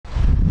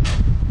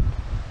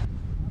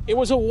It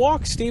was a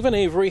walk Stephen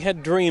Avery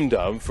had dreamed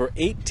of for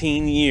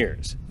 18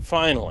 years.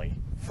 Finally,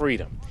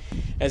 freedom.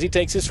 As he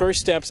takes his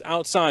first steps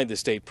outside the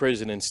state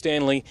prison in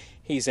Stanley,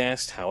 he's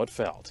asked how it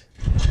felt.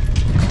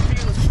 It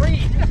feels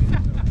free.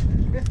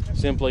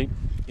 Simply,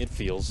 it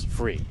feels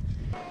free.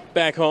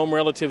 Back home,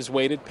 relatives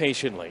waited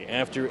patiently.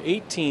 After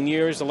 18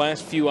 years, the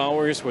last few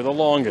hours were the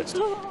longest,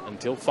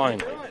 until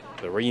finally,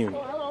 the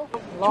reunion. Too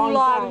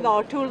long,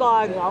 though, too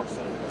long.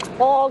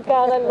 Oh,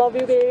 God, I love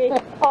you,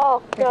 baby.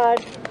 Oh,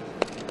 God.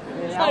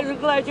 I'm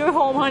glad you're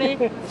home,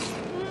 honey.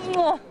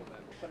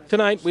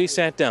 Tonight, we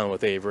sat down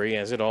with Avery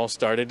as it all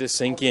started to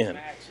sink in.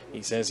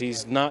 He says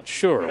he's not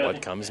sure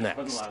what comes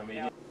next.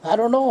 I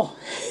don't know.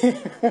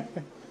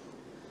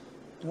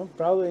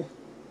 Probably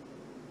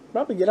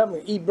get up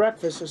and eat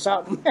breakfast or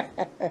something.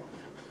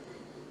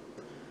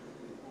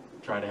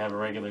 Try to have a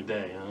regular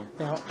day, huh?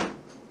 Yeah,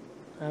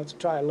 I have to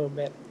try a little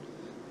bit.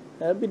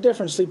 It'd be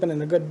different sleeping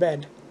in a good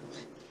bed.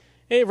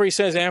 Avery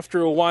says after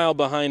a while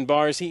behind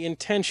bars, he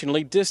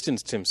intentionally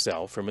distanced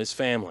himself from his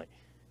family.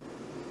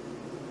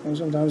 And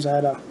sometimes I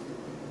had to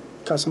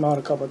cuss him out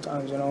a couple of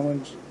times,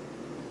 and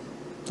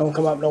don't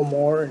come up no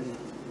more.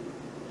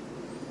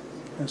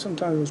 And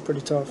sometimes it was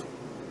pretty tough.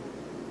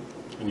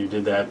 And you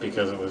did that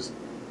because it was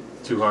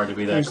too hard to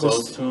be that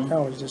close to him?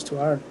 No, it was just too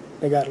hard.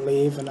 They got to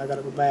leave, and I got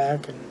to go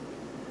back, and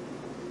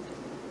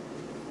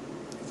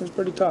it was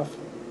pretty tough.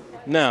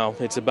 Now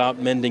it's about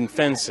mending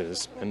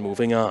fences and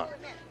moving on.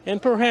 And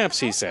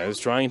perhaps, he says,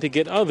 trying to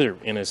get other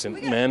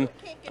innocent men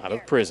out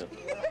of prison.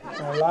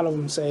 A lot of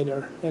them say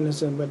they're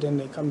innocent, but then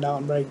they come down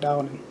and break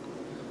down, and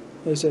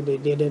they said they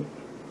did it.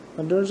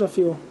 But there's a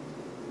few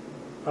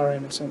are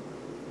innocent.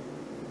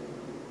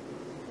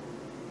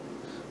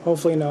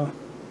 Hopefully, no,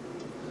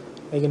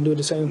 they can do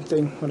the same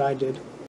thing what I did.